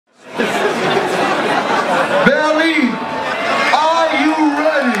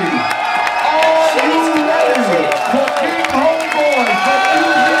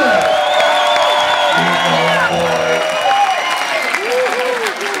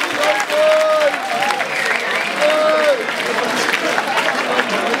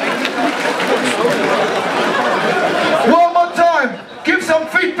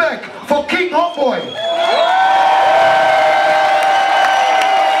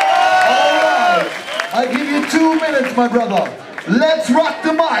I give you 2 minutes, my brother. Let's rock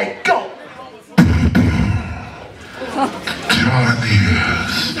the mic. Go. 10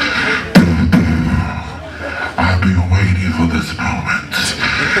 years. I've been waiting for this moment.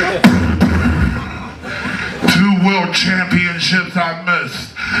 2 world championships I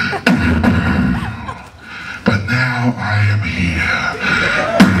missed. But now I am here.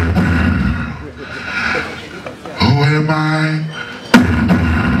 Who am I?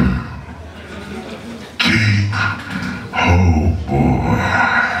 King Homeboy.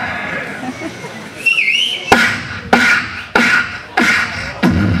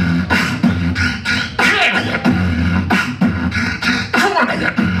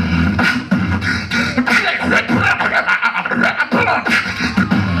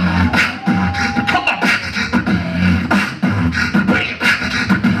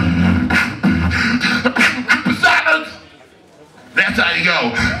 That's how you go.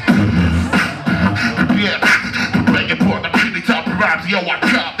 Yeah, bring it for the pretty top rhymes, yo, I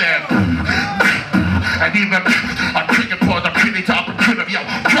drop that. And even I'm drinking for the pretty top rhythm, yo,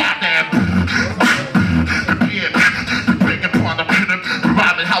 drop that. Yeah, bring it for the pretty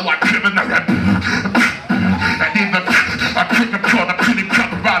rhyme, how I driven the rap. And even I'm drinking for the pretty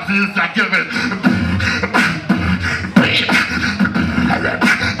top rhymes, I give it.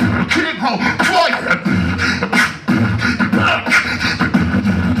 King Homeboy.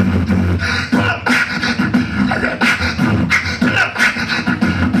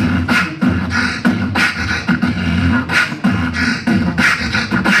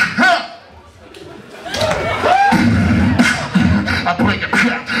 I break it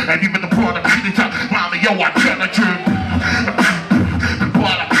down, and even the broader pretty top rhyme, yo, I tell it true.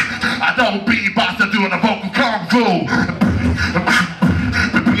 But I don't beatbox, I'm doing a vocal kung fu.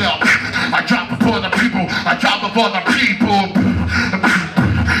 Yo, I drop it for the people, I drop it for the people.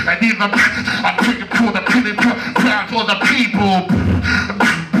 And even I'm drinking for the pretty crown for the people.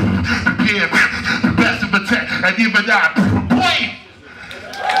 Yeah, best of attack, and even that. Wait!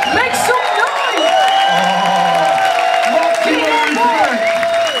 Make some noise!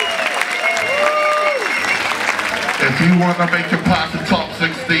 If you want to make it past the top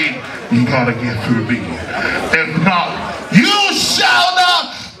 16, you gotta get through me. If not, you shall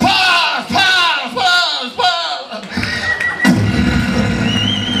not pass, pass, pass, pass.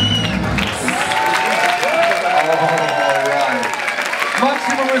 All right.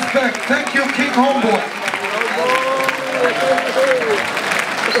 Maximum respect. Thank you, King Homeboy.